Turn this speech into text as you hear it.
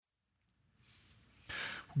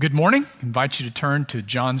Good morning. I invite you to turn to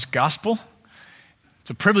John's Gospel.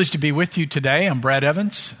 It's a privilege to be with you today. I'm Brad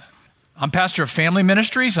Evans. I'm pastor of Family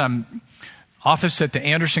Ministries. I'm office at the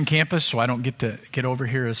Anderson campus, so I don't get to get over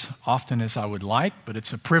here as often as I would like, but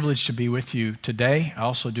it's a privilege to be with you today. I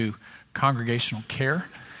also do congregational care.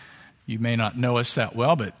 You may not know us that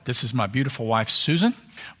well, but this is my beautiful wife, Susan.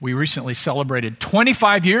 We recently celebrated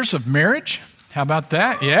 25 years of marriage. How about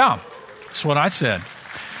that? Yeah, that's what I said.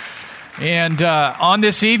 And on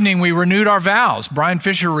this evening, we renewed our vows. Brian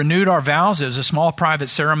Fisher renewed our vows. It was a small private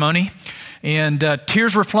ceremony, and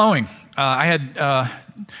tears were flowing. I had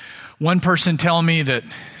one person tell me that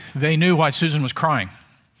they knew why Susan was crying.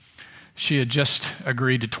 She had just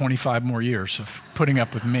agreed to 25 more years of putting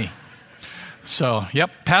up with me. So,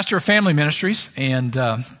 pastor of Family Ministries, and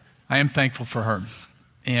I am thankful for her.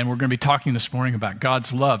 And we're going to be talking this morning about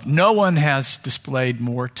God's love. No one has displayed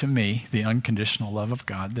more to me the unconditional love of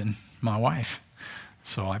God than my wife.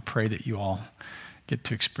 So I pray that you all get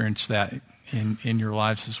to experience that in your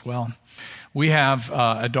lives as well. We have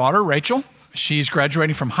a daughter, Rachel. She's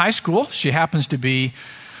graduating from high school. She happens to be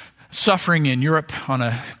suffering in Europe on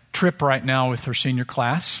a trip right now with her senior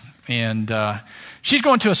class. And she's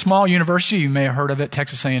going to a small university. You may have heard of it,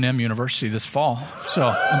 Texas A&M University this fall. So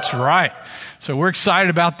that's right. So we're excited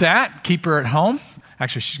about that. Keep her at home.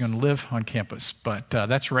 Actually, she's going to live on campus, but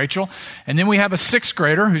that's Rachel. And then we have a sixth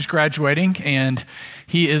grader who's graduating, and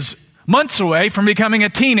he is months away from becoming a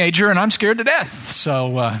teenager, and I'm scared to death.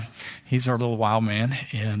 So he's our little wild man,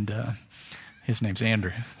 and his name's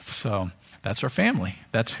Andrew. So that's our family.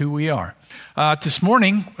 That's who we are. This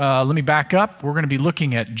morning, let me back up. We're going to be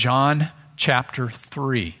looking at John chapter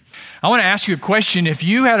 3. I want to ask you a question. If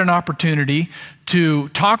you had an opportunity to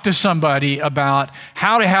talk to somebody about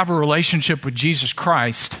how to have a relationship with Jesus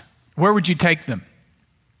Christ, where would you take them?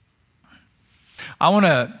 I want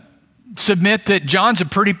to submit that John's a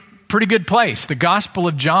pretty good place, the Gospel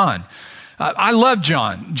of John. I love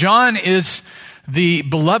John. John is the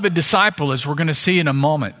beloved disciple, as we're going to see in a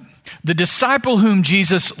moment. The disciple whom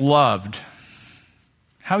Jesus loved.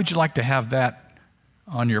 How would you like to have that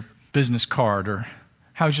on your business card? Or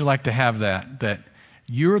how would you like to have that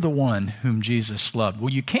you're the one whom Jesus loved?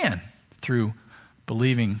 Well, you can through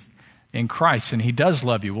believing in Christ, and He does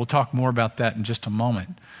love you. We'll talk more about that in just a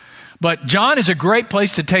moment. But John is a great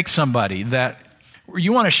place to take somebody that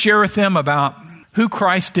you want to share with them about who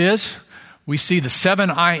Christ is. We see the 7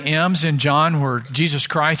 I ams in John where Jesus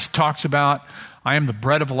Christ talks about, I am the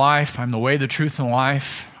bread of life, I'm the way, the truth, and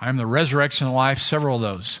life, I am the resurrection and life, several of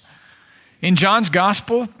those. In John's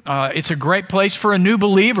gospel, it's a great place for a new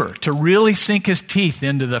believer to really sink his teeth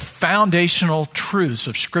into the foundational truths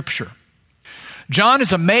of Scripture. John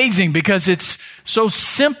is amazing because it's so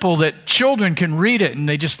simple that children can read it and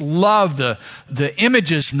they just love the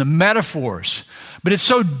images and the metaphors. But it's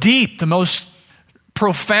so deep, the most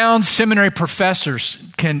profound seminary professors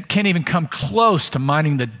can't even come close to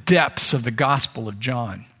mining the depths of the Gospel of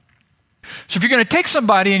John. So if you're going to take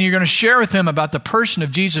somebody and you're going to share with them about the person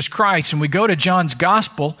of Jesus Christ, and we go to John's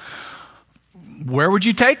Gospel, where would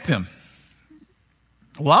you take them?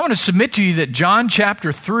 Well, I want to submit to you that John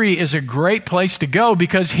chapter 3 is a great place to go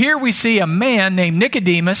because here we see a man named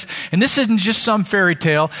Nicodemus, and this isn't just some fairy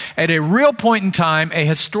tale. At a real point in time, a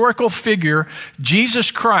historical figure,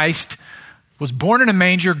 Jesus Christ, was born in a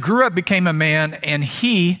manger, grew up, became a man, and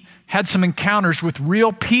he had some encounters with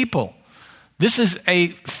real people. This is a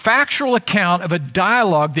factual account of a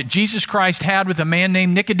dialogue that Jesus Christ had with a man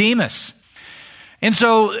named Nicodemus. And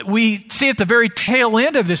so we see at the very tail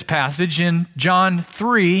end of this passage in John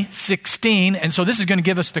 3:16, and so this is going to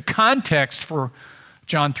give us the context for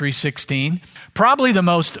John 3:16, probably the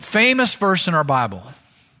most famous verse in our Bible.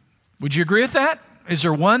 Would you agree with that? Is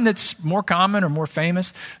there one that's more common or more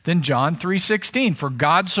famous than John 3:16? For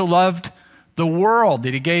God so loved the world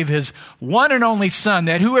that He gave His one and only Son,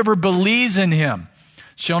 that whoever believes in Him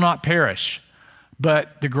shall not perish,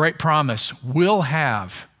 but the great promise will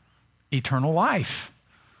have eternal life.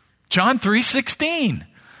 John 3:16.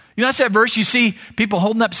 You know, that's that verse you see people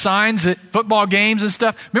holding up signs at football games and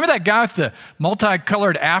stuff. Remember that guy with the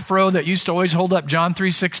multicolored afro that used to always hold up John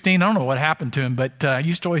 3:16? I don't know what happened to him, but I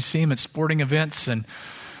used to always see him at sporting events, and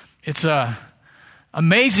it's a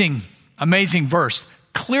amazing verse.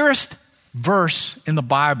 Clearest verse in the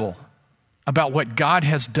Bible about what God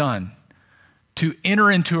has done to enter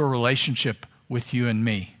into a relationship with you and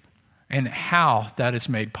me and how that is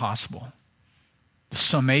made possible. The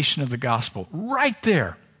summation of the gospel right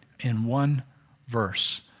there in one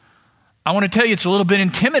verse. I want to tell you it's a little bit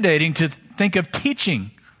intimidating to think of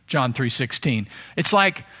teaching John 3:16. It's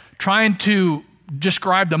like trying to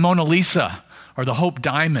describe the Mona Lisa or the Hope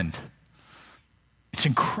Diamond. It's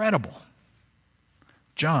incredible.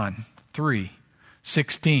 John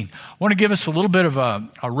 3:16. I want to give us a little bit of a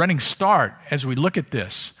running start as we look at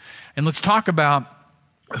this. And let's talk about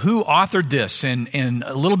who authored this and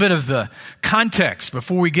a little bit of the context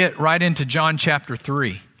before we get right into John chapter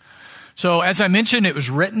 3. So as I mentioned, it was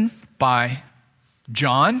written by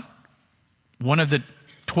John, one of the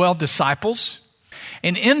 12 disciples.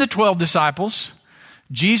 And in the 12 disciples,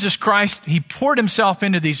 Jesus Christ, he poured himself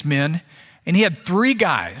into these men, and he had 3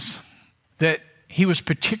 guys that he was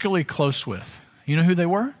particularly close with. You know who they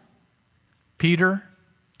were? Peter,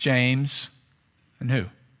 James, and who?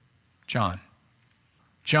 John.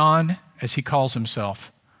 John, as he calls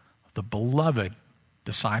himself, the beloved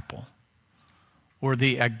disciple, or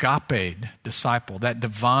the agape disciple, that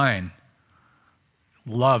divine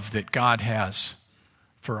love that God has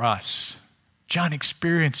for us. John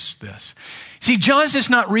experienced this. See, John's just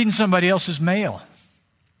not reading somebody else's mail.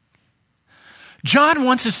 John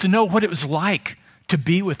wants us to know what it was like to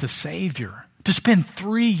be with the Savior, to spend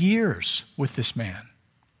 3 years with this man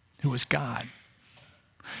who was God.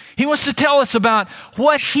 He wants to tell us about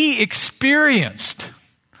what he experienced,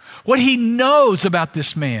 what he knows about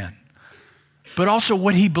this man, but also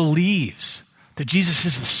what he believes, that Jesus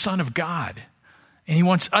is the Son of God. And he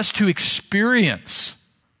wants us to experience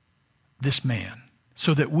this man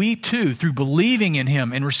so that we too, through believing in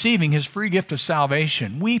him and receiving his free gift of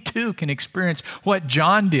salvation, we too can experience what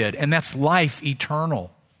John did, and that's life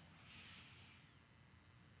eternal.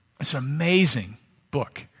 It's an amazing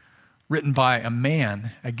book written by a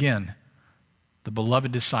man, again, the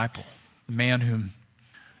beloved disciple, the man whom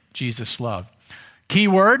Jesus loved. Key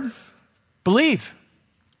word, believe.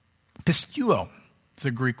 Pisteuo is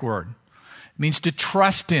a Greek word. It means to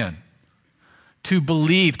trust in, to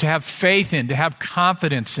believe, to have faith in, to have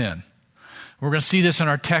confidence in. We're going to see this in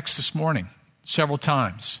our text this morning several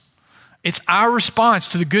times. It's our response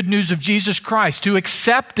to the good news of Jesus Christ, to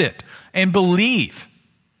accept it and believe.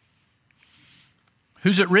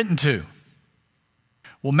 Who's it written to?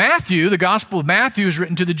 Well, Matthew, the Gospel of Matthew, is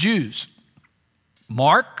written to the Jews.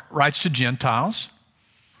 Mark writes to Gentiles.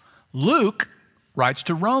 Luke writes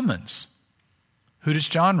to Romans. Who does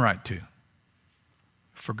John write to?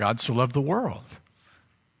 For God so loved the world.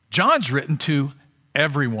 John's written to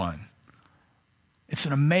everyone. It's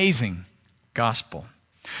an amazing gospel.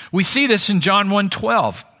 We see this in John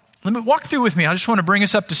 1:12. Let me walk through with me. I just want to bring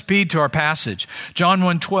us up to speed to our passage. John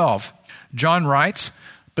 1:12. John writes,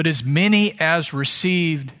 "But as many as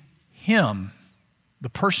received him," the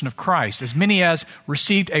person of Christ, as many as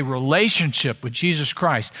received a relationship with Jesus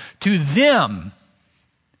Christ, to them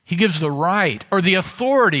he gives the right or the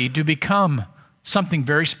authority to become something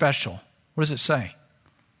very special. What does it say?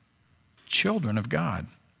 Children of God,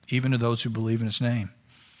 even to those who believe in his name.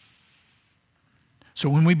 So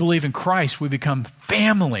when we believe in Christ, we become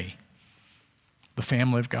family, the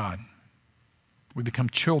family of God. We become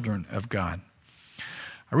children of God.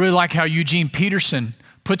 I really like how Eugene Peterson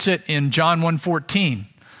puts it in John 1:14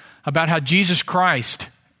 about how Jesus Christ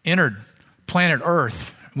entered planet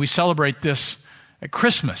Earth. We celebrate this at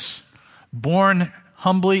Christmas. Born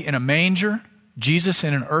humbly in a manger, Jesus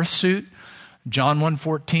in an earth suit. John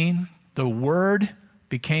 1:14, the Word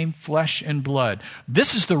became flesh and blood.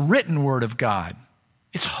 This is the written Word of God.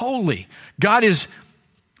 It's holy. God is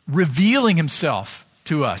revealing himself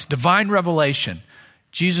to us. Divine revelation.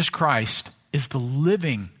 Jesus Christ is the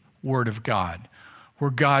living Word of God, where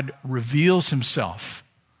God reveals himself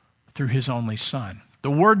through his only Son.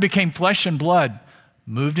 The Word became flesh and blood,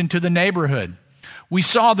 moved into the neighborhood. We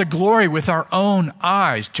saw the glory with our own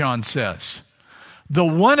eyes, John says. The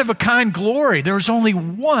one-of-a-kind glory. There's only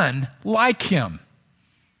one like him.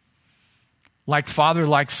 Like Father,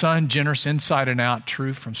 like Son, generous inside and out,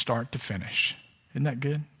 true from start to finish. Isn't that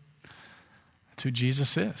good? That's who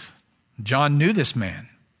Jesus is. John knew this man.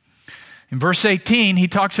 In verse 18, he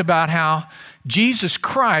talks about how Jesus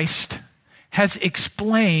Christ has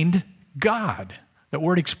explained God. That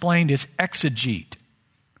word explained is exegete.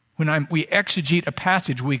 When we exegete a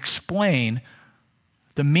passage, we explain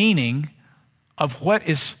the meaning of what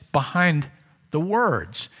is behind the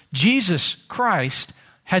words. Jesus Christ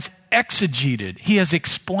has exegeted. He has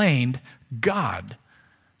explained God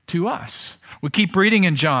to us. We keep reading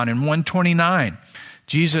in John in 1:29.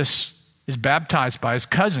 Jesus is baptized by his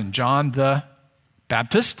cousin, John the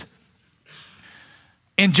Baptist.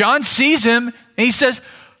 And John sees him and he says,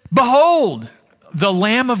 "Behold, the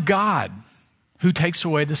Lamb of God who takes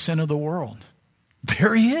away the sin of the world."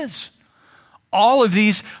 There he is. All of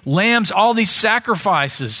these lambs, all these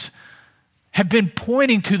sacrifices have been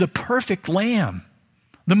pointing to the perfect Lamb,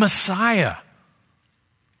 the Messiah,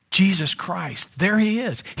 Jesus Christ. There he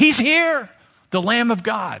is. He's here. the Lamb of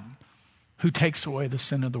God who takes away the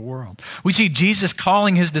sin of the world. We see Jesus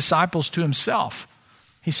calling his disciples to himself.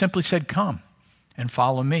 He simply said, come and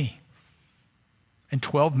follow me. And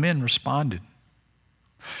 12 men responded.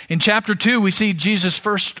 In chapter 2, we see Jesus'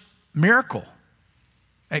 first miracle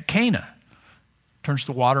at Cana. Turns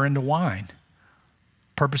the water into wine.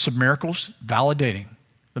 Purpose of miracles, validating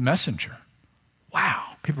the messenger. Wow.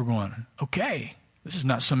 People are going, okay, this is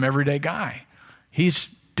not some everyday guy. He's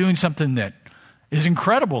doing something that is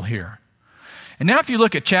incredible here. And now if you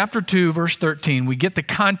look at chapter 2, verse 13, we get the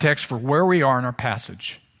context for where we are in our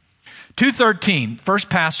passage. 2:13, first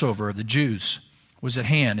Passover of the Jews was at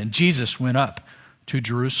hand, and Jesus went up to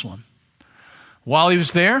Jerusalem. While he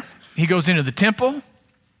was there, he goes into the temple.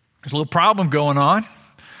 There's a little problem going on.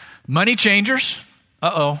 Money changers.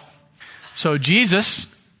 So Jesus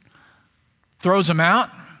throws him out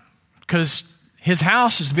because his father's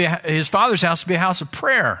house is to be a house of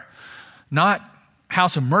prayer, not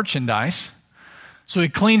house of merchandise. So he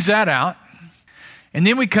cleans that out. And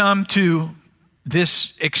then we come to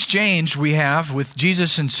this exchange we have with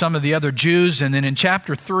Jesus and some of the other Jews. And then in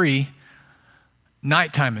chapter 3,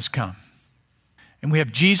 nighttime has come. And we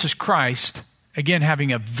have Jesus Christ, again,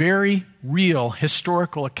 having a very real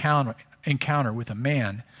historical encounter with a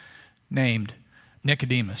man named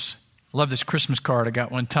Nicodemus. I love this Christmas card I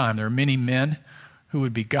got one time. There are many men who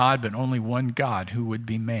would be God, but only one God who would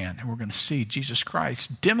be man. And we're going to see Jesus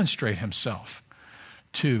Christ demonstrate himself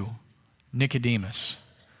to Nicodemus.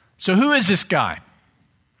 So who is this guy?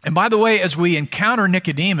 And by the way, as we encounter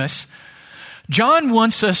Nicodemus, John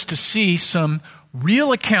wants us to see some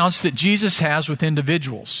real accounts that Jesus has with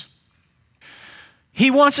individuals.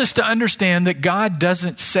 He wants us to understand that God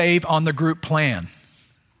doesn't save on the group plan.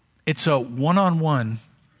 It's a one-on-one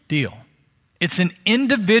deal. It's an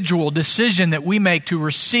individual decision that we make to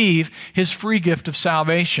receive his free gift of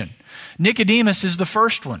salvation. Nicodemus is the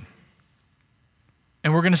first one.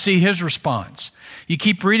 And we're going to see his response. You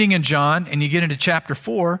keep reading in John, and you get into chapter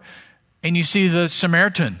 4, and you see the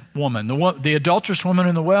Samaritan woman, the adulterous woman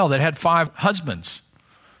in the well that had 5 husbands.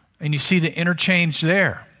 And you see the interchange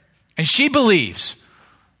there. And she believes.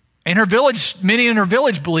 And many in her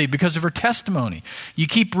village believe because of her testimony. You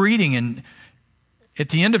keep reading, and at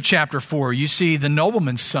the end of chapter 4, you see the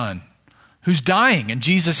nobleman's son who's dying, and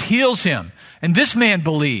Jesus heals him. And this man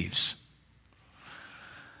believes.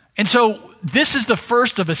 And so this is the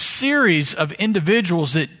first of a series of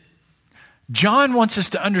individuals that John wants us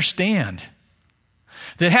to understand.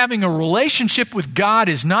 That having a relationship with God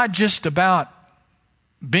is not just about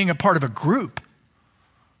being a part of a group.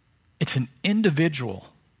 It's an individual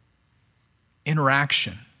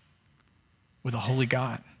interaction with a holy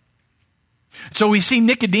God. So we see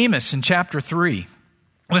Nicodemus in chapter 3.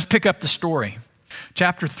 Let's pick up the story.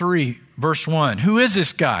 Chapter 3, verse 1. Who is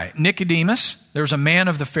this guy? Nicodemus. There's a man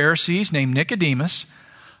of the Pharisees named Nicodemus,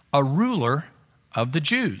 a ruler of the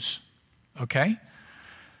Jews. Okay?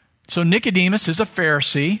 So Nicodemus is a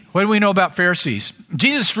Pharisee. What do we know about Pharisees?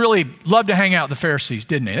 Jesus really loved to hang out with the Pharisees,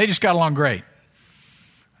 didn't he? They just got along great.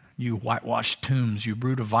 You whitewashed tombs, you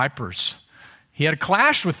brood of vipers. He had a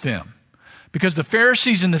clash with them because the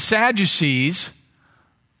Pharisees and the Sadducees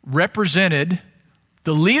represented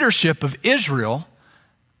the leadership of Israel,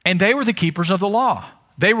 and they were the keepers of the law.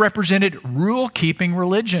 They represented rule-keeping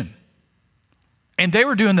religion. And they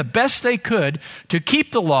were doing the best they could to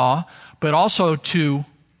keep the law, but also to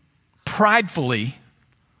pridefully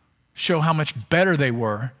show how much better they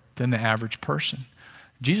were than the average person.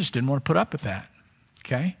 Jesus didn't want to put up with that.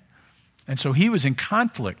 Okay? And so he was in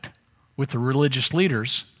conflict with the religious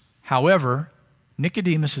leaders. However,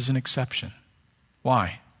 Nicodemus is an exception.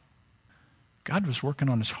 Why? God was working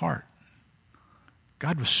on his heart.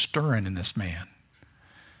 God was stirring in this man.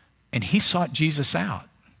 And he sought Jesus out.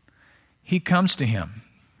 He comes to him.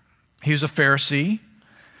 He was a Pharisee.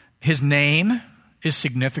 His name is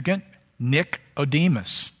significant.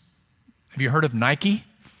 Nicodemus. Have you heard of Nike?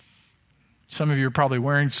 Some of you are probably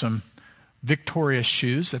wearing some victorious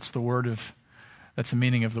shoes. That's the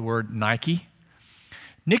meaning of the word Nike.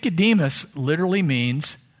 Nicodemus literally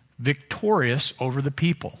means victorious over the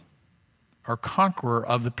people, or conqueror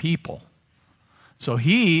of the people. So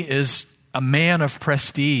he is a man of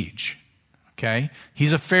prestige. Okay?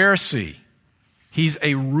 He's a Pharisee. He's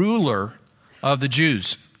a ruler of the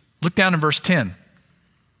Jews. Look down in verse 10.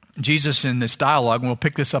 Jesus in this dialogue, and we'll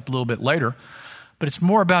pick this up a little bit later, but it's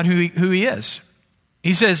more about who he is.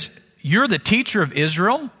 He says, "You're the teacher of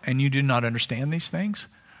Israel, and you do not understand these things."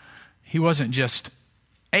 He wasn't just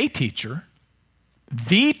a teacher,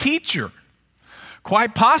 the teacher.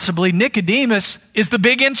 Quite possibly, Nicodemus is the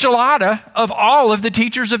big enchilada of all of the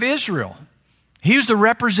teachers of Israel. He was the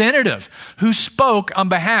representative who spoke on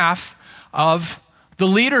behalf of the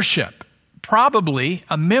leadership, probably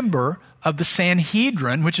a member of the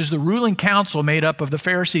Sanhedrin, which is the ruling council made up of the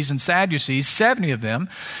Pharisees and Sadducees, 70 of them,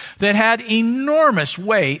 that had enormous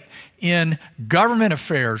weight in government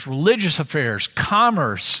affairs, religious affairs,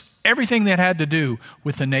 commerce, everything that had to do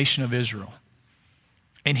with the nation of Israel.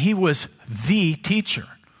 And he was the teacher.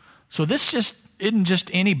 So this just isn't just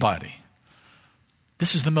anybody.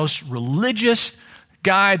 This is the most religious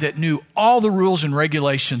guy that knew all the rules and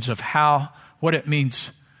regulations of what it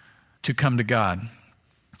means to come to God.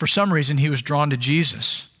 For some reason, he was drawn to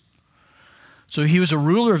Jesus. So he was a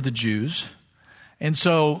ruler of the Jews. And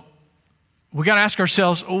so we got to ask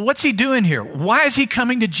ourselves, what's he doing here? Why is he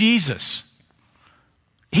coming to Jesus?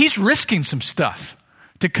 He's risking some stuff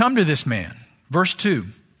to come to this man. Verse 2.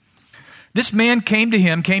 This man came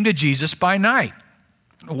to Jesus by night.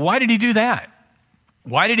 Why did he do that?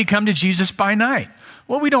 Why did he come to Jesus by night?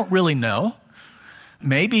 Well, we don't really know.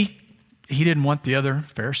 Maybe he didn't want the other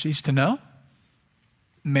Pharisees to know.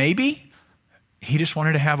 Maybe he just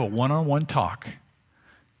wanted to have a one-on-one talk.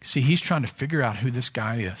 See, he's trying to figure out who this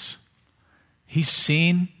guy is. He's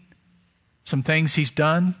seen some things he's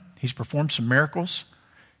done. He's performed some miracles.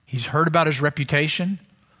 He's heard about his reputation.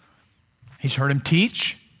 He's heard him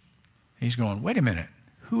teach. He's going, wait a minute,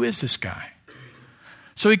 who is this guy?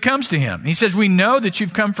 So he comes to him. He says, we know that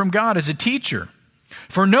you've come from God as a teacher.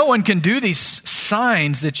 For no one can do these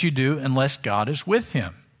signs that you do unless God is with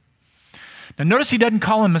him. Now notice he doesn't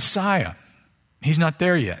call him Messiah. He's not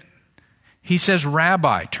there yet. He says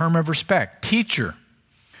rabbi, term of respect, teacher.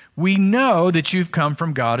 We know that you've come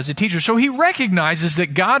from God as a teacher. So he recognizes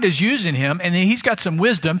that God is using him and that he's got some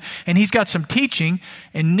wisdom and he's got some teaching.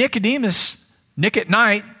 And Nicodemus, Nick at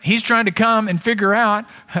night, he's trying to come and figure out,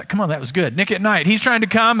 come on, that was good. Nick at night, he's trying to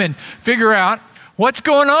come and figure out what's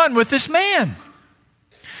going on with this man.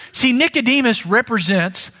 See, Nicodemus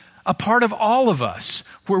represents a part of all of us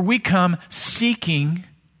where we come seeking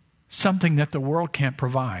something that the world can't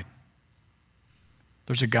provide.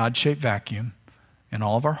 There's a God-shaped vacuum in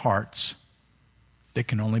all of our hearts that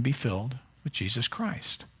can only be filled with Jesus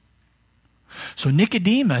Christ. So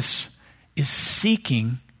Nicodemus is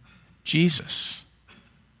seeking Jesus.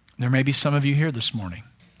 There may be some of you here this morning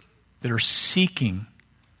that are seeking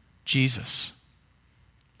Jesus.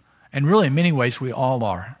 And really, in many ways, we all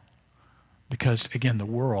are. Because, again, the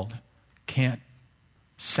world can't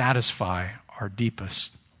satisfy our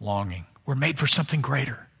deepest longing. We're made for something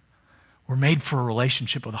greater. We're made for a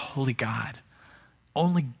relationship with a holy God.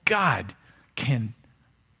 Only God can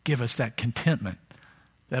give us that contentment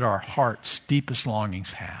that our heart's deepest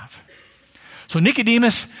longings have. So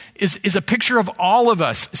Nicodemus is a picture of all of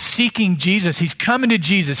us seeking Jesus. He's coming to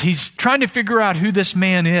Jesus. He's trying to figure out who this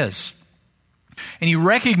man is. And he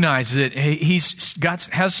recognizes it.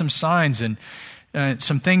 Has some signs and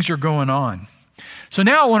some things are going on. So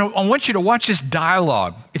now I want you to watch this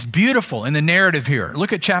dialogue. It's beautiful in the narrative here.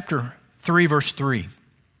 Look at chapter 3, verse 3.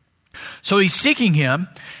 So he's seeking him,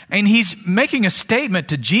 and he's making a statement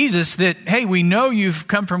to Jesus that, hey, we know you've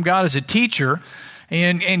come from God as a teacher,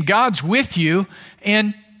 and God's with you.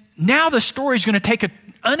 And now the story's going to take an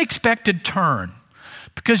unexpected turn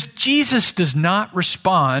because Jesus does not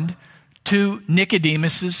respond to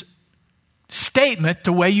Nicodemus's statement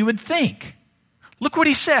the way you would think. Look what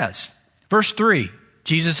he says. Verse 3,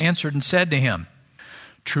 Jesus answered and said to him,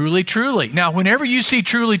 truly, truly. Now, whenever you see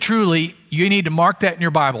truly, truly, you need to mark that in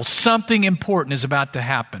your Bible. Something important is about to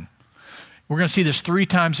happen. We're going to see this 3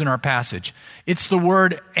 times in our passage. It's the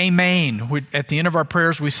word amen. At the end of our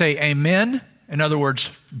prayers, we say amen. In other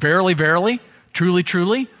words, verily, verily, truly,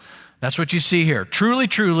 truly. That's what you see here. Truly,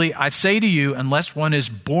 truly, I say to you, unless one is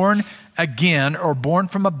born again or born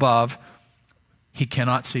from above, he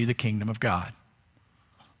cannot see the kingdom of God.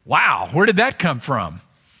 Wow, where did that come from?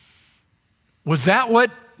 Was that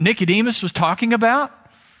what Nicodemus was talking about?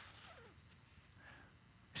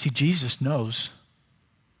 See, Jesus knows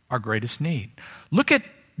our greatest need. Look at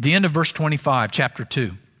the end of verse 25, chapter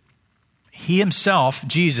 2. He himself,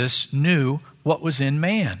 Jesus, knew what was in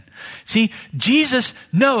man. See, Jesus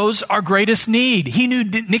knows our greatest need. He knew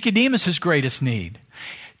Nicodemus' greatest need.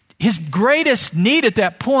 His greatest need at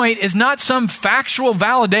that point is not some factual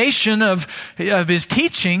validation of his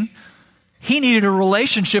teaching. He needed a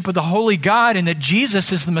relationship with the holy God, and that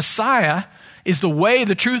Jesus is the Messiah, is the way,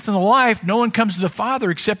 the truth, and the life. No one comes to the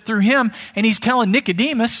Father except through him. And he's telling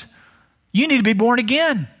Nicodemus, you need to be born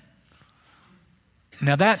again.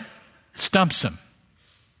 Now that stumps him.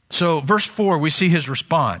 So verse 4, we see his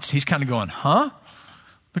response. He's kind of going, huh?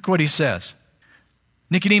 Look what he says.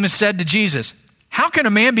 Nicodemus said to Jesus, How can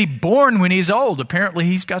a man be born when he's old? Apparently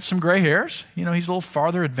he's got some gray hairs. He's a little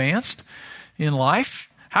farther advanced in life.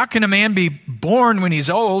 How can a man be born when he's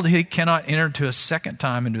old? He cannot enter to a second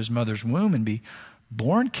time into his mother's womb and be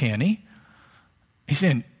born, can he? He's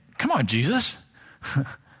saying, come on, Jesus.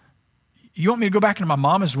 You want me to go back into my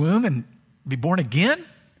mama's womb and be born again?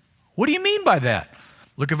 What do you mean by that?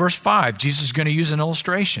 Look at verse 5. Jesus is going to use an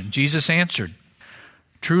illustration. Jesus answered,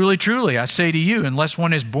 truly, truly, I say to you, unless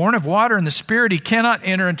one is born of water and the Spirit, he cannot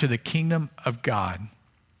enter into the kingdom of God.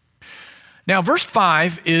 Now, verse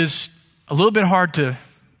 5 is a little bit hard to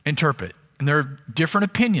interpret, and there are different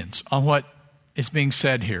opinions on what is being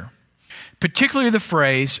said here, particularly the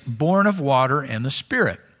phrase, born of water and the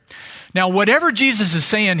Spirit. Now, whatever Jesus is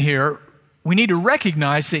saying here, we need to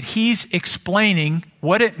recognize that he's explaining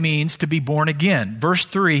what it means to be born again. Verse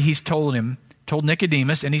 3, he's told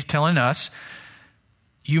Nicodemus, and he's telling us,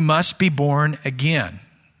 you must be born again.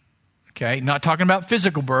 Okay, not talking about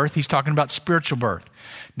physical birth, he's talking about spiritual birth.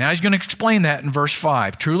 Now he's going to explain that in verse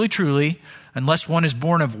 5. Truly, truly, unless one is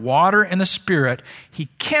born of water and the Spirit, he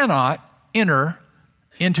cannot enter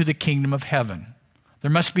into the kingdom of heaven.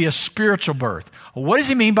 There must be a spiritual birth. Well, what does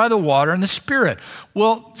he mean by the water and the Spirit?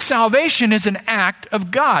 Well, salvation is an act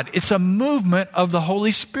of God. It's a movement of the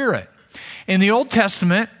Holy Spirit. In the Old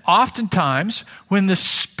Testament, oftentimes, when the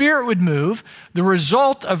Spirit would move, the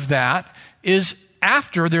result of that is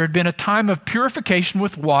after there had been a time of purification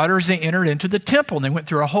with water as they entered into the temple, and they went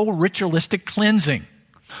through a whole ritualistic cleansing.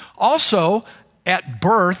 Also, at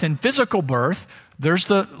birth, in physical birth, there's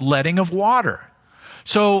the letting of water.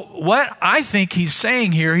 So what I think he's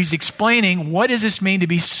saying here, he's explaining what does this mean to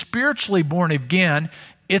be spiritually born again.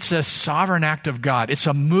 It's a sovereign act of God. It's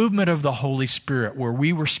a movement of the Holy Spirit where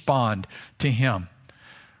we respond to him.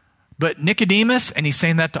 But Nicodemus, and he's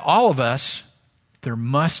saying that to all of us,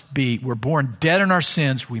 we're born dead in our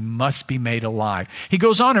sins, we must be made alive. He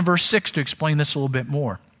goes on in verse 6 to explain this a little bit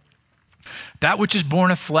more. That which is born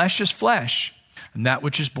of flesh is flesh, and that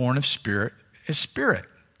which is born of spirit is spirit.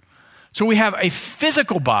 So we have a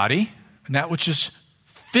physical body, and that which is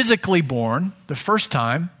physically born the first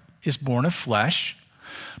time is born of flesh.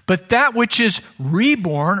 But that which is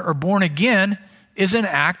reborn or born again is an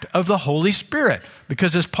act of the Holy Spirit.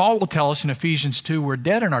 Because as Paul will tell us in Ephesians 2, we're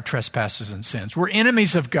dead in our trespasses and sins. We're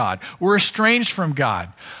enemies of God. We're estranged from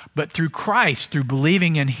God. But through Christ, through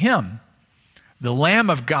believing in him, the Lamb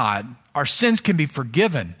of God, our sins can be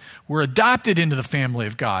forgiven. We're adopted into the family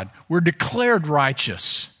of God. We're declared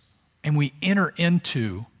righteous. And we enter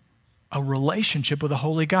into a relationship with the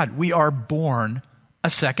Holy God. We are born a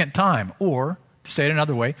second time. Or, to say it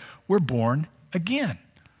another way, we're born again.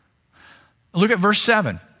 Look at verse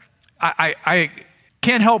 7. I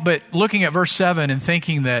can't help but looking at verse 7 and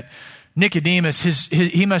thinking that Nicodemus,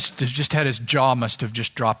 he must have just had his jaw must have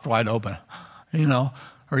just dropped wide open,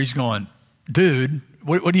 or he's going, dude,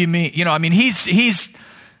 what do you mean? He's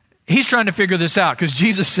trying to figure this out because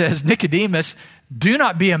Jesus says, Nicodemus, do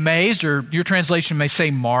not be amazed, or your translation may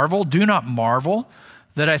say marvel. Do not marvel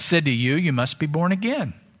that I said to you, you must be born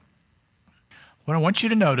again. What I want you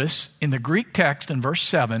to notice in the Greek text in verse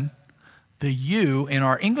 7, the you in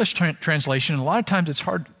our English translation, a lot of times it's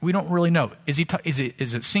hard, we don't really know. Is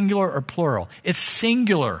it singular or plural? It's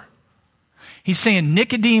singular. He's saying,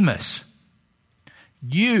 Nicodemus,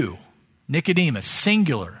 you, Nicodemus,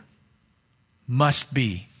 singular, must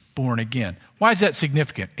be born again. Why is that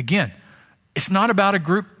significant? Again, it's not about a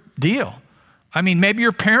group deal. Maybe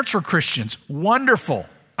your parents were Christians. Wonderful.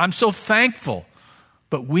 I'm so thankful.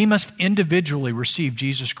 But we must individually receive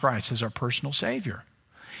Jesus Christ as our personal Savior.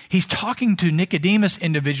 He's talking to Nicodemus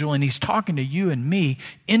individually, and he's talking to you and me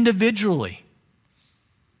individually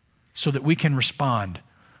so that we can respond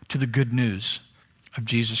to the good news of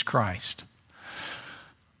Jesus Christ.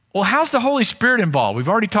 Well, how's the Holy Spirit involved? We've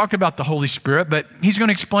already talked about the Holy Spirit, but he's going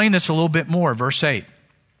to explain this a little bit more. Verse 8.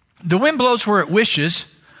 The wind blows where it wishes,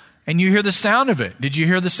 and you hear the sound of it. Did you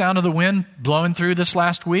hear the sound of the wind blowing through this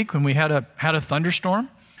last week when we had a thunderstorm?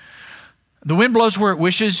 The wind blows where it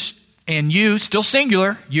wishes, and you, still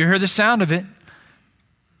singular, you hear the sound of it,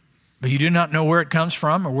 but you do not know where it comes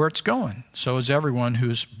from or where it's going. So is everyone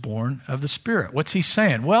who is born of the Spirit. What's he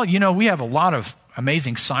saying? Well, we have a lot of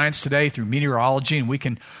amazing science today through meteorology, and we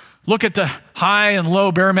can look at the high and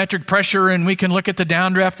low barometric pressure, and we can look at the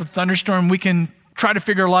downdraft of thunderstorm. We can try to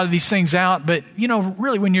figure a lot of these things out. But,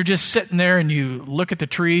 really when you're just sitting there and you look at the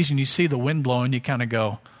trees and you see the wind blowing, you kind of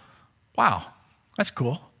go, wow, that's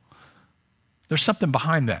cool. There's something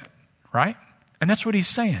behind that, right? And that's what he's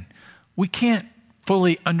saying. We can't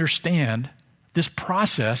fully understand this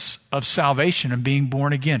process of salvation and being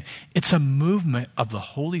born again. It's a movement of the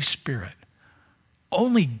Holy Spirit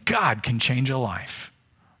Only God can change a life.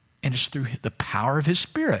 And it's through the power of His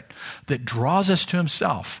Spirit that draws us to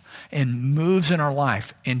Himself and moves in our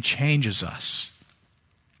life and changes us.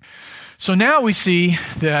 So now we see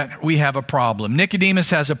that we have a problem.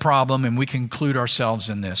 Nicodemus has a problem, and we conclude ourselves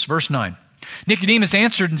in this. Verse 9. Nicodemus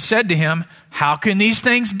answered and said to him, how can these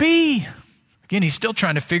things be? Again, he's still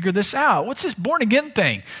trying to figure this out. What's this born again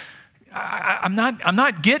thing? I'm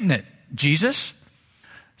not getting it, Jesus.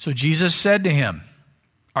 So Jesus said to him,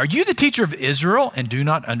 are you the teacher of Israel and do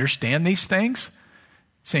not understand these things?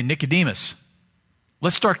 Saying, Nicodemus,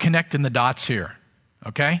 let's start connecting the dots here,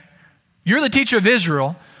 okay? You're the teacher of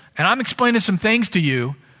Israel, and I'm explaining some things to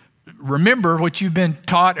you. Remember what you've been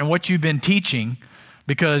taught and what you've been teaching,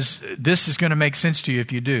 because this is going to make sense to you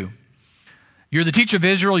if you do. You're the teacher of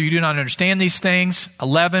Israel, you do not understand these things.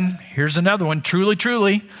 11, here's another one. Truly,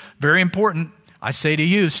 truly, very important. I say to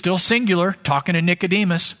you, still singular, talking to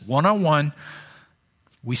Nicodemus, one-on-one,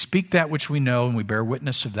 we speak that which we know and we bear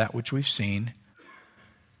witness of that which we've seen.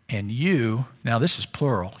 And you, now this is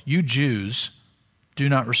plural, you Jews do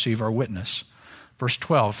not receive our witness. Verse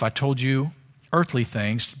 12, if I told you earthly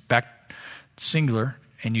things, back singular,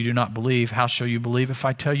 and you do not believe, how shall you believe if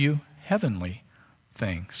I tell you heavenly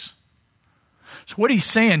things? So what he's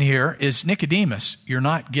saying here is, Nicodemus, you're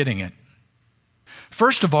not getting it.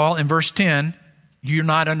 First of all, in verse 10, you're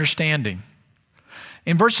not understanding.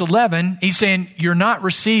 In verse 11, he's saying you're not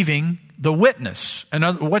receiving the witness.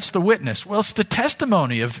 And what's the witness? Well, it's the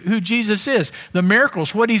testimony of who Jesus is, the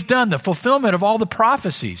miracles, what He's done, the fulfillment of all the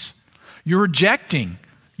prophecies. You're rejecting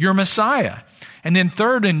your Messiah. And then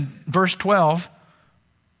third, in verse 12,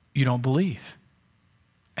 you don't believe.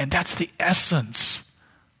 And that's the essence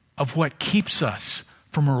of what keeps us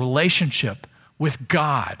from a relationship with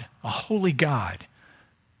God, a holy God,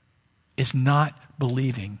 is not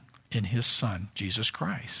believing in His Son, Jesus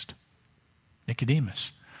Christ.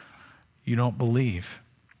 Nicodemus, you don't believe.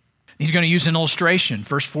 He's going to use an illustration,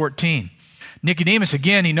 verse 14. Nicodemus,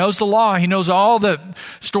 again, he knows the law. He knows all the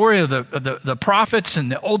story of the prophets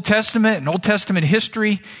and the Old Testament and Old Testament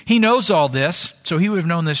history. He knows all this, so he would have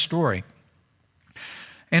known this story.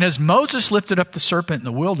 And as Moses lifted up the serpent in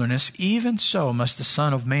the wilderness, even so must the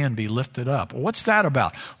Son of Man be lifted up. Well, what's that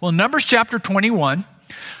about? Well, in Numbers chapter 21,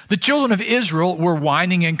 the children of Israel were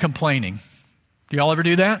whining and complaining. Do y'all ever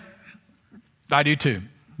do that? I do too.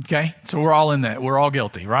 Okay? So we're all in that. We're all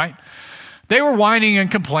guilty, right? They were whining and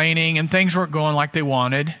complaining, and things weren't going like they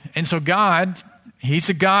wanted. And so God, He's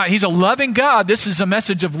a loving God. This is a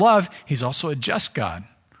message of love. He's also a just God.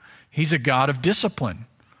 He's a God of discipline.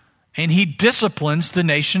 And He disciplines the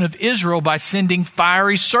nation of Israel by sending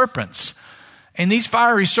fiery serpents. And these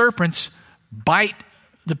fiery serpents bite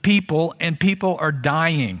the people, and people are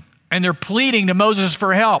dying. And they're pleading to Moses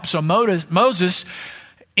for help. So Moses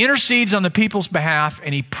intercedes on the people's behalf,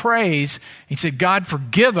 and he prays. He said, God,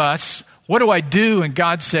 forgive us. What do I do? And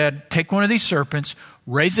God said, take one of these serpents,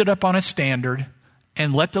 raise it up on a standard,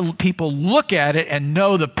 and let the people look at it and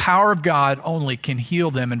know the power of God only can heal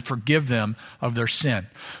them and forgive them of their sin.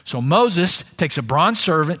 So Moses takes a bronze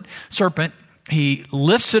serpent, he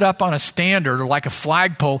lifts it up on a standard or like a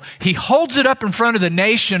flagpole. He holds it up in front of the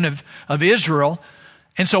nation of Israel.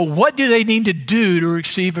 And so what do they need to do to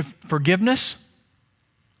receive forgiveness?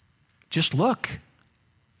 Just look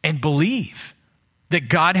and believe that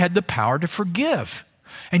God had the power to forgive.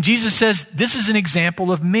 And Jesus says, this is an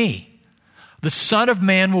example of me. The Son of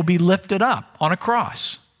Man will be lifted up on a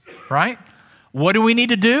cross, right? What do we need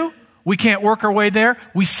to do? We can't work our way there.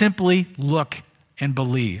 We simply look and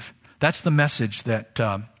believe. That's the message that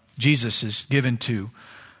Jesus is given to,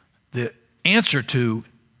 the answer to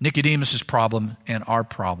Nicodemus' problem and our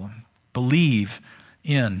problem. Believe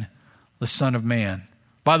in the Son of Man.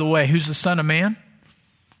 By the way, who's the Son of Man?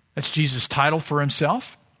 That's Jesus' title for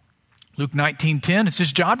Himself. Luke 19:10, it's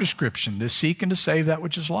His job description, to seek and to save that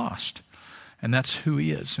which is lost. And that's who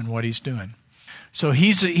He is and what He's doing. So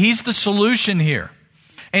He's the solution here.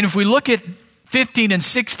 And if we look at 15 and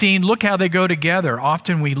 16, look how they go together.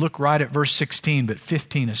 Often we look right at verse 16, but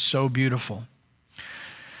 15 is so beautiful.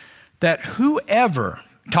 That whoever,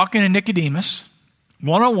 talking to Nicodemus,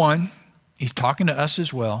 one-on-one, he's talking to us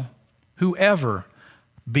as well, whoever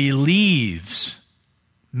believes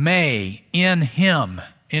may in Him.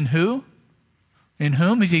 In who? In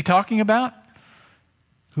whom is He talking about?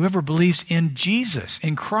 Whoever believes in Jesus,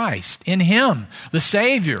 in Christ, in Him, the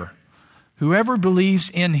Savior. Whoever believes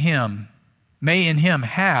in Him may in Him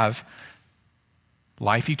have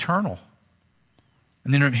life eternal.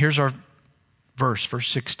 And then here's our verse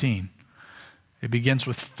 16. It begins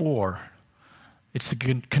with for. It's the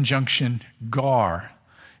conjunction gar.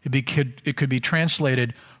 It could be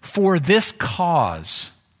translated, for this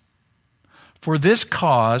cause. For this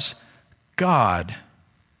cause, God,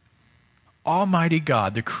 Almighty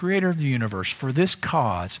God, the creator of the universe, for this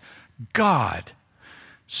cause, God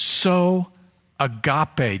so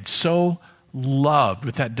agaped, so loved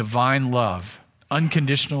with that divine love,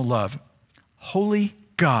 unconditional love. Holy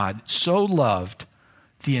God so loved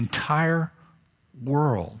the entire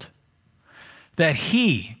world that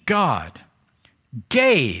He, God,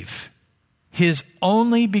 gave His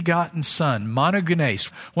only begotten Son, monogenes,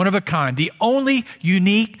 one of a kind, the only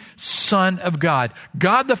unique Son of God.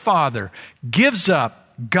 God the Father gives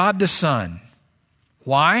up God the Son.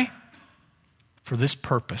 Why? For this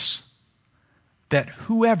purpose, that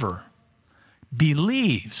whoever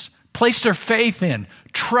believes, place their faith in,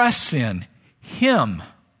 trusts in Him,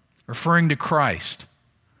 referring to Christ,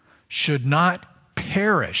 should not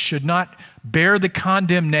perish, should not bear the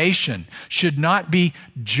condemnation, should not be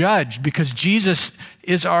judged, because Jesus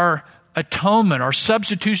is our atonement, our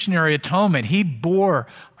substitutionary atonement. He bore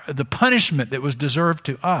the punishment that was deserved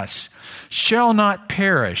to us. Shall not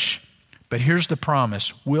perish, but here's the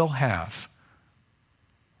promise, will have.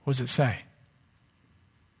 What does it say?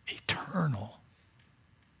 Eternal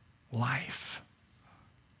life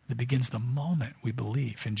that begins the moment we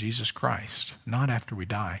believe in Jesus Christ, not after we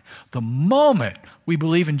die. The moment we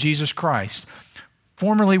believe in Jesus Christ,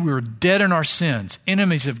 formerly we were dead in our sins,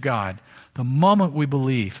 enemies of God. The moment we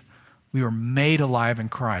believe, we were made alive in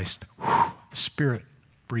Christ. The Spirit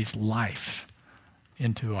breathes life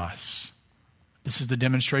into us. This is the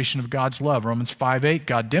demonstration of God's love. Romans 5:8,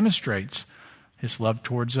 God demonstrates His love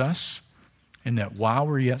towards us in that while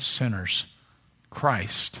we're yet sinners,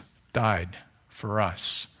 Christ died for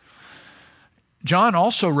us. John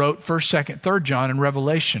also wrote 1st, 2nd, 3rd John in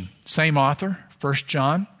Revelation. Same author, 1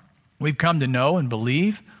 John. We've come to know and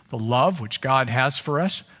believe the love which God has for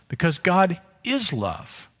us because God is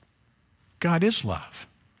love. God is love.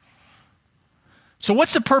 So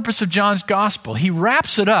what's the purpose of John's gospel? He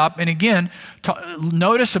wraps it up, and again,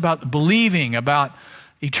 notice about believing, about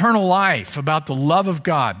eternal life, about the love of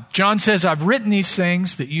God. John says, I've written these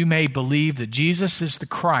things that you may believe that Jesus is the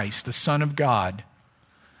Christ, the Son of God,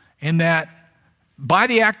 and that by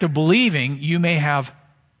the act of believing, you may have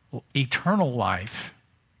eternal life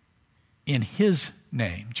in His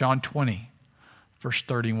name. John 20, verse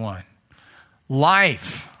 31.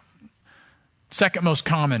 Life, second most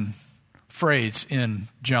common phrase in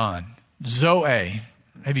John. Zoe.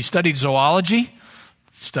 Have you studied zoology?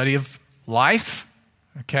 Study of life?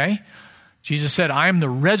 Okay. Jesus said, I am the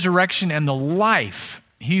resurrection and the life.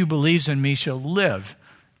 He who believes in me shall live,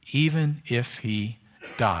 even if he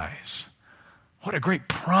dies. What a great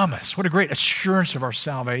promise. What a great assurance of our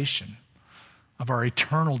salvation, of our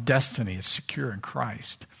eternal destiny is secure in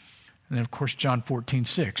Christ. And then, of course, John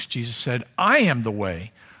 14:6, Jesus said, I am the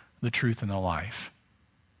way, the truth, and the life.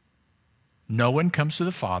 No one comes to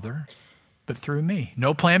the Father but through me.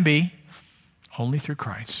 No plan B, only through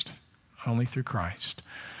Christ. Only through Christ.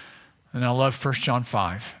 And I love 1 John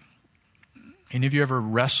 5. Any of you ever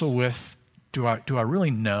wrestle with, do I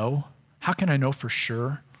really know? How can I know for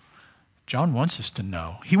sure? John wants us to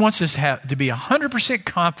know. He wants us to be 100%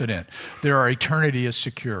 confident that our eternity is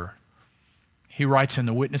secure. He writes in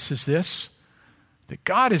the Witnesses this, that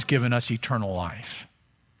God has given us eternal life.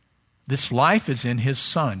 This life is in His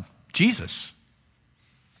Son, Jesus.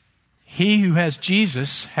 He who has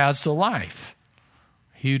Jesus has the life.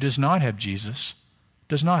 He who does not have Jesus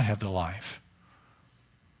does not have the life.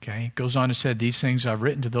 Okay, it goes on to say, these things I've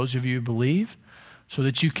written to those of you who believe, so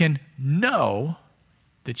that you can know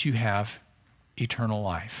that you have eternal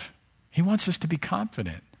life. He wants us to be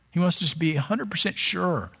confident. He wants us to be 100%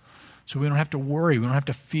 sure, so we don't have to worry, we don't have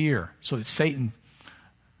to fear, so that Satan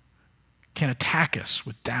can attack us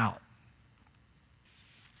with doubt.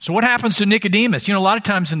 So what happens to Nicodemus? You know, a lot of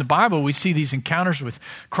times in the Bible we see these encounters with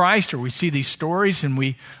Christ, or we see these stories, and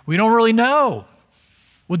we don't really know.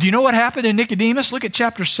 Well, do you know what happened to Nicodemus? Look at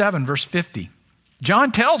chapter 7, verse 50.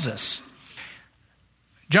 John tells us.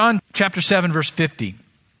 John chapter 7, verse 50.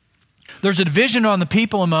 There's a division on the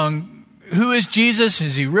people among who is Jesus?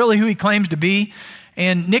 Is He really who He claims to be?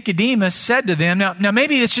 And Nicodemus said to them, now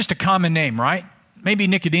maybe it's just a common name, right? Maybe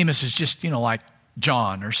Nicodemus is just, like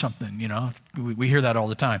John or something, We hear that all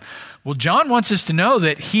the time. Well, John wants us to know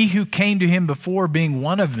that he who came to him before being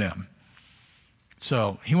one of them.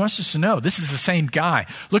 So he wants us to know this is the same guy.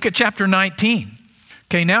 Look at chapter 19.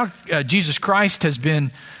 Okay, now Jesus Christ has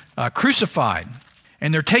been crucified,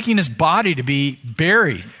 and they're taking His body to be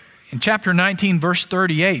buried. In chapter 19, verse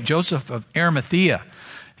 38, Joseph of Arimathea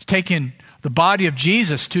is taking the body of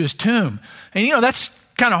Jesus to his tomb. And that's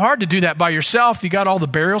kind of hard to do that by yourself. You got all the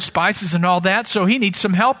burial spices and all that, so he needs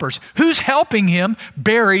some helpers. Who's helping him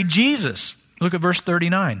bury Jesus? Look at verse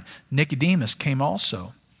 39. Nicodemus came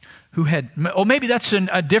also, who had, maybe that's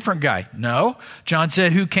a different guy. No, John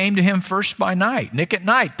said, who came to him first by night. Nick at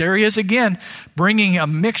night, there he is again, bringing a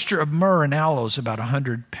mixture of myrrh and aloes, about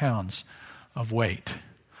 100 pounds of weight.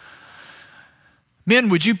 Men,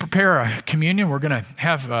 would you prepare a communion? We're going to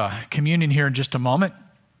have a communion here in just a moment.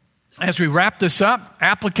 As we wrap this up,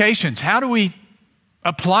 applications. How do we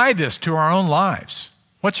apply this to our own lives?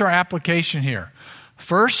 What's our application here?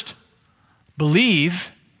 First,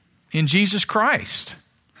 believe in Jesus Christ.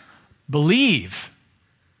 Believe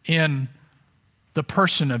in the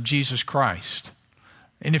person of Jesus Christ.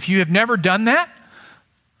 And if you have never done that,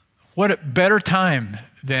 what a better time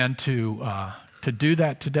than to do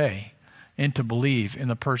that today and to believe in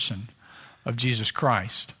the person of Jesus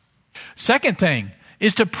Christ. Second thing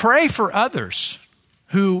is to pray for others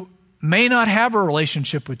who may not have a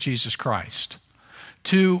relationship with Jesus Christ.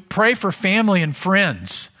 To pray for family and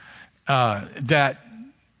friends that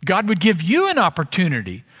God would give you an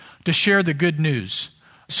opportunity to share the good news.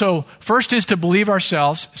 So first is to believe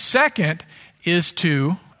ourselves. Second is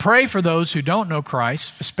to pray for those who don't know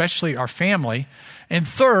Christ, especially our family. And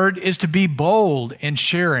third is to be bold in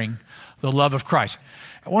sharing the love of Christ.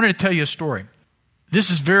 I wanted to tell you a story. This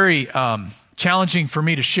is very challenging for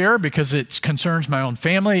me to share because it concerns my own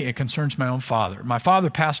family. It concerns my own father. My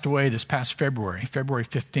father passed away this past February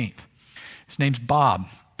 15th. His name's Bob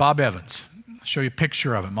Evans. I'll show you a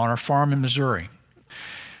picture of him on our farm in Missouri.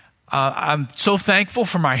 I'm so thankful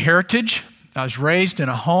for my heritage. I was raised in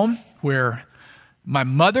a home where my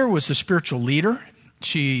mother was the spiritual leader.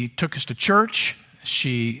 She took us to church.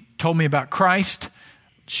 She told me about Christ.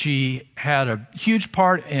 She had a huge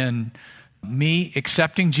part in me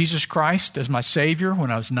accepting Jesus Christ as my Savior when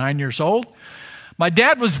I was 9 years old. My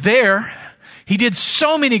dad was there. He did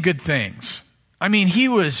so many good things. I mean, he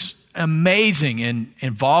was amazing in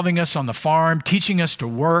involving us on the farm, teaching us to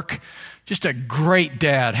work. Just a great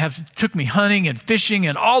dad. Took me hunting and fishing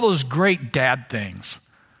and all those great dad things.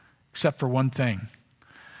 Except for one thing.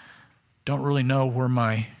 Don't really know where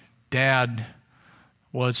my dad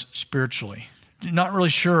was spiritually. Not really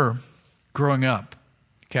sure growing up.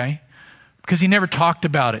 Okay? Because he never talked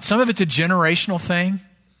about it. Some of it's a generational thing.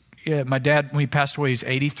 Yeah, my dad, when he passed away, he's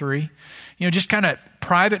 83. Just kind of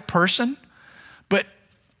private person. But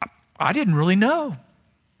I didn't really know.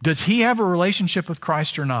 Does he have a relationship with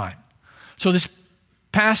Christ or not? So this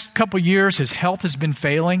past couple years, his health has been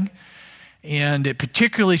failing. And it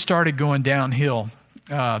particularly started going downhill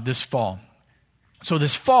this fall. So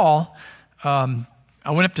this fall, I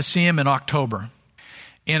went up to see him in October.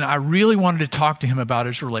 And I really wanted to talk to him about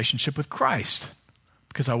his relationship with Christ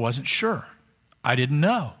because I wasn't sure. I didn't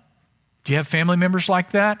know. Do you have family members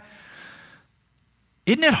like that?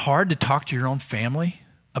 Isn't it hard to talk to your own family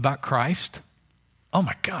about Christ? Oh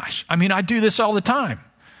my gosh. I mean, I do this all the time.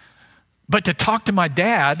 But to talk to my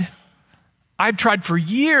dad, I've tried for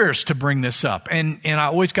years to bring this up. And I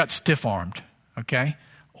always got stiff-armed. Okay?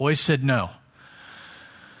 Always said no.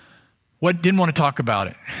 Didn't want to talk about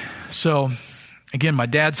it. So again, my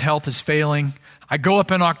dad's health is failing. I go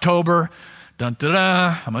up in October. I'm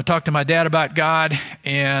going to talk to my dad about God.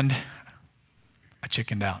 And I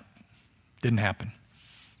chickened out. Didn't happen.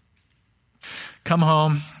 Come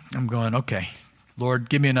home. I'm going, okay, Lord,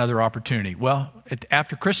 give me another opportunity. Well,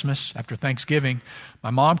 after Christmas, after Thanksgiving, my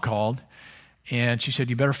mom called. And she said,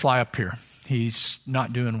 you better fly up here. He's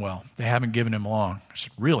not doing well. They haven't given him long. I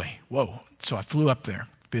said, really? Whoa. So I flew up there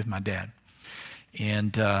to be with my dad.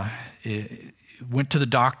 And went to the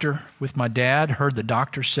doctor with my dad, heard the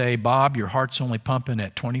doctor say, Bob, your heart's only pumping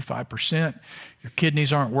at 25%. Your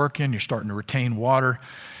kidneys aren't working. You're starting to retain water.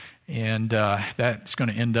 And that's going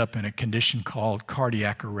to end up in a condition called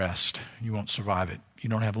cardiac arrest. You won't survive it. You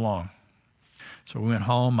don't have long. So we went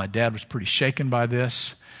home. My dad was pretty shaken by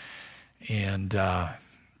this. And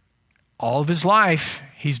all of his life,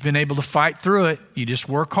 he's been able to fight through it. You just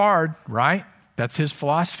work hard, right? That's his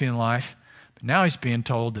philosophy in life. But now he's being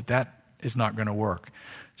told that is not going to work.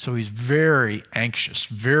 So he's very anxious,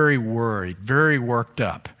 very worried, very worked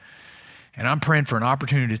up. And I'm praying for an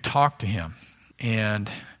opportunity to talk to him. And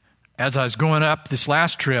as I was going up this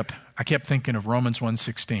last trip, I kept thinking of Romans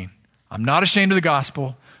 1:16. I'm not ashamed of the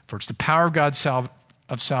gospel, for it's the power of God's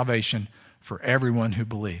of salvation for everyone who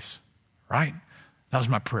believes. Right? That was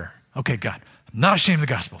my prayer. Okay, God, I'm not ashamed of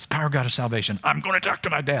the gospel. It's the power of God of salvation. I'm going to talk to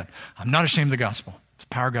my dad. I'm not ashamed of the gospel. It's the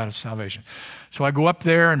power of God of salvation. So I go up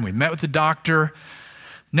there and we met with the doctor.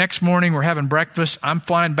 Next morning, we're having breakfast. I'm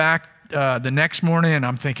flying back the next morning and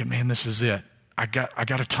I'm thinking, man, this is it. I got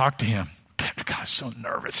to talk to him. But God, I'm so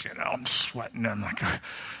nervous, I'm sweating. I'm like,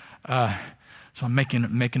 so I'm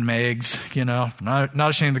making my eggs, not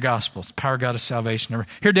ashamed of the gospel. It's the power of God of salvation.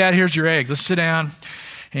 Here, Dad, here's your eggs. Let's sit down.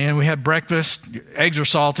 And we had breakfast. Eggs are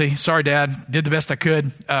salty. Sorry, Dad. Did the best I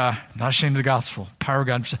could. Not ashamed of the gospel. Power of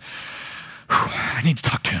God. I need to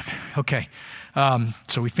talk to him. Okay.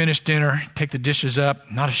 So we finish dinner, take the dishes up.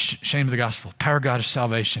 Not ashamed of the gospel. Power of God of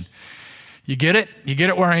salvation. You get it? You get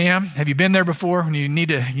it where I am? Have you been there before when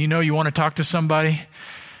you want to talk to somebody?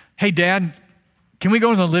 Hey, Dad, can we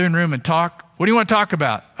go in the living room and talk? What do you want to talk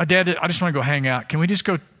about? Dad, I just want to go hang out. Can we just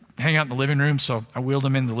go hang out in the living room? So I wheeled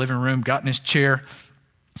him in the living room, got in his chair,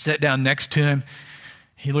 sat down next to him.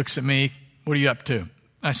 He looks at me. What are you up to?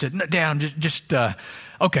 I said, no, Dad, I'm just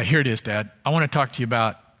okay, here it is, Dad. I want to talk to you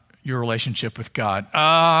about your relationship with God.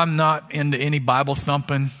 I'm not into any Bible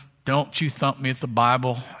thumping. Don't you thump me with the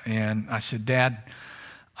Bible. And I said, Dad,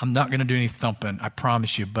 I'm not going to do any thumping. I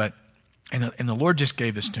promise you. And the Lord just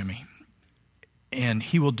gave this to me. And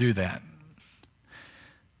he will do that.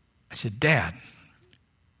 I said, Dad,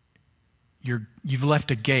 you've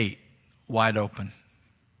left a gate wide open.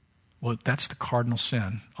 Well, that's the cardinal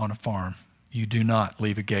sin on a farm. You do not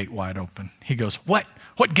leave a gate wide open. He goes, what?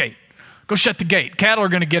 What gate? Go shut the gate. Cattle are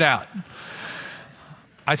going to get out.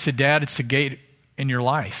 I said, Dad, it's the gate in your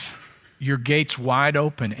life. Your gate's wide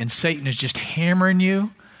open, and Satan is just hammering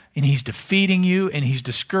you, and he's defeating you, and he's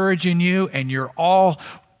discouraging you, and you're all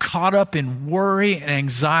caught up in worry and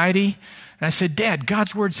anxiety. And I said, Dad,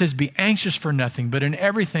 God's word says, be anxious for nothing, but in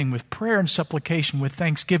everything with prayer and supplication with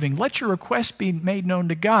thanksgiving, let your requests be made known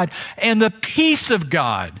to God, and the peace of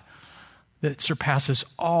God that surpasses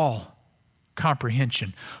all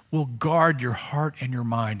comprehension will guard your heart and your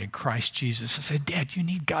mind in Christ Jesus. I said, Dad, you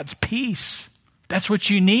need God's peace. That's what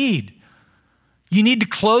you need. You need to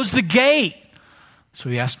close the gate. So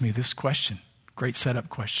he asked me this question, great setup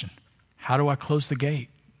question. How do I close the gate?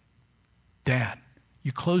 Dad,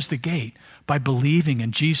 you close the gate by believing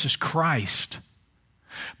in Jesus Christ,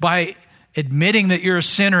 by admitting that you're a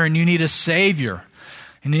sinner and you need a Savior.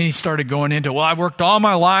 And then he started going into, well, I've worked all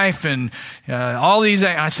my life and all these.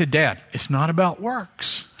 I said, Dad, it's not about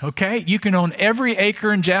works, okay? You can own every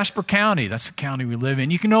acre in Jasper County. That's the county we live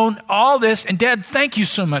in. You can own all this. And Dad, thank you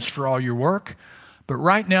so much for all your work. But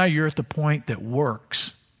right now you're at the point that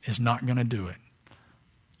works is not going to do it.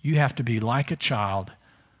 You have to be like a child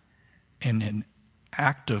and in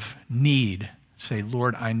act of need. Say,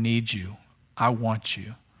 Lord, I need you. I want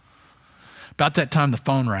you. About that time, the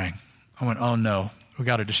phone rang. I went, oh no. We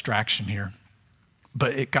got a distraction here.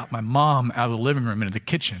 But it got my mom out of the living room into the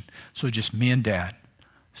kitchen. So just me and Dad.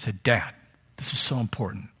 I said, Dad, this is so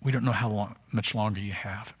important. We don't know much longer you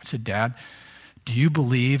have. I said, Dad, do you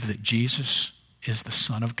believe that Jesus is the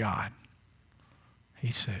Son of God?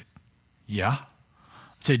 He said, yeah.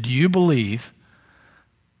 I said, do you believe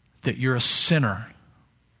that you're a sinner?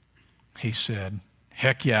 He said,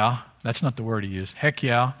 heck yeah. That's not the word he used. Heck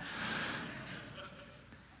yeah.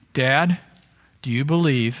 Dad, do you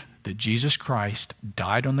believe that Jesus Christ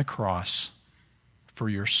died on the cross for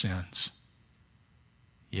your sins?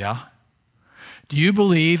 Yeah. Do you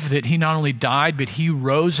believe that he not only died, but he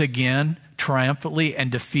rose again triumphantly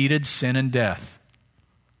and defeated sin and death?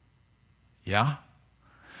 Yeah. I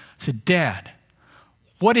said, Dad,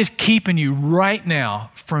 what is keeping you right now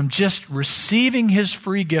from just receiving his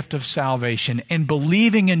free gift of salvation and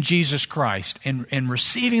believing in Jesus Christ and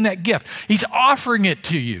receiving that gift? He's offering it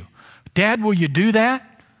to you. Dad, will you do that?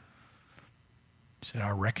 He said, I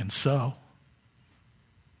reckon so.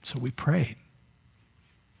 So we prayed.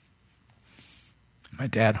 My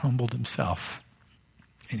dad humbled himself,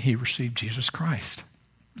 and he received Jesus Christ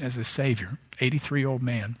as his Savior, 83-year-old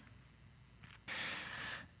man.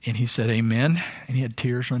 And he said, amen. And he had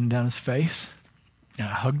tears running down his face. And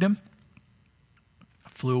I hugged him. I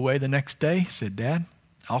flew away the next day. Said, Dad,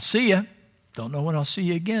 I'll see you. Don't know when I'll see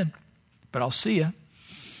you again, but I'll see you.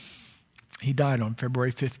 He died on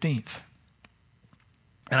February 15th.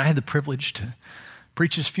 And I had the privilege to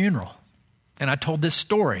preach his funeral. And I told this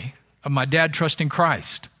story of my dad trusting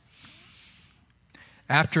Christ.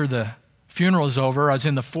 After the funeral was over, I was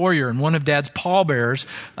in the foyer, and one of Dad's pallbearers,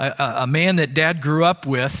 a man that Dad grew up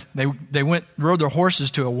with, they rode their horses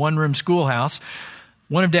to a one-room schoolhouse.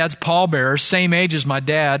 One of Dad's pallbearers, same age as my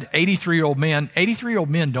dad, 83-year-old man. 83-year-old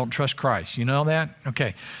men don't trust Christ. You know that?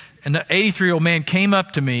 Okay. And the 83-year-old man came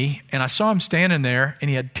up to me, and I saw him standing there, and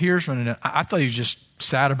he had tears running down. I thought he was just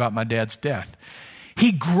sad about my dad's death.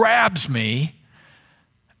 He grabs me,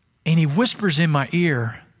 and he whispers in my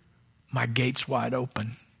ear, my gate's wide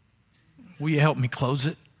open. Will you help me close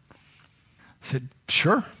it? I said,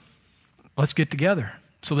 sure. Let's get together.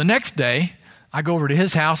 So the next day, I go over to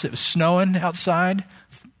his house. It was snowing outside. In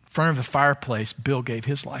front of the fireplace, Bill gave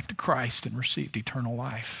his life to Christ and received eternal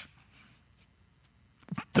life.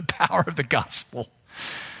 The power of the gospel.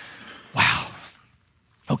 Wow.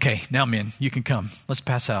 Okay, now men, you can come. Let's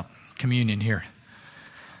pass out communion here.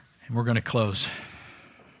 And we're going to close.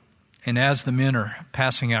 And as the men are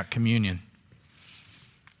passing out communion,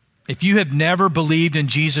 if you have never believed in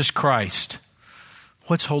Jesus Christ,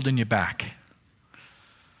 what's holding you back?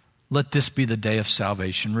 Let this be the day of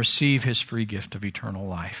salvation. Receive his free gift of eternal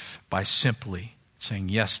life by simply saying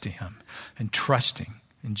yes to him and trusting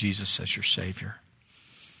in Jesus as your Savior.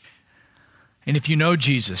 And if you know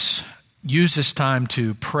Jesus, use this time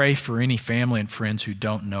to pray for any family and friends who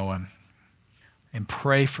don't know him, and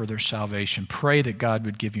pray for their salvation. Pray that God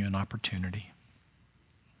would give you an opportunity.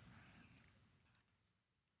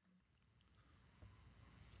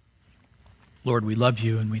 Lord, we love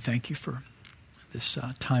you and we thank you for this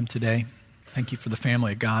time today. Thank you for the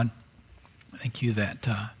family of God. Thank you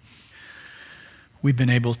that we've been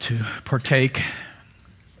able to partake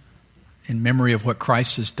in memory of what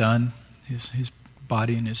Christ has done, his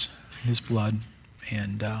body and his blood.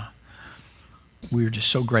 And we're just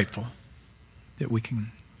so grateful that we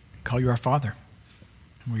can call you our Father.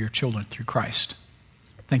 And we're your children through Christ.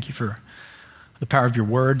 Thank you for the power of your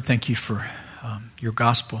word. Thank you for your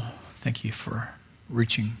gospel. Thank you for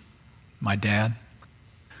reaching my dad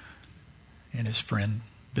and his friend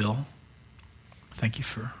Bill. Thank you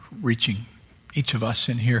for reaching each of us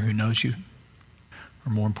in here who knows you,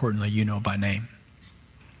 or more importantly, you know by name.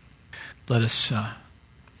 Let us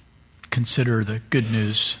consider the good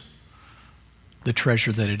news, the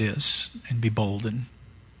treasure that it is, and be bold in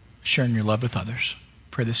sharing your love with others.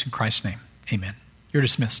 Pray this in Christ's name. Amen. You're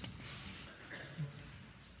dismissed.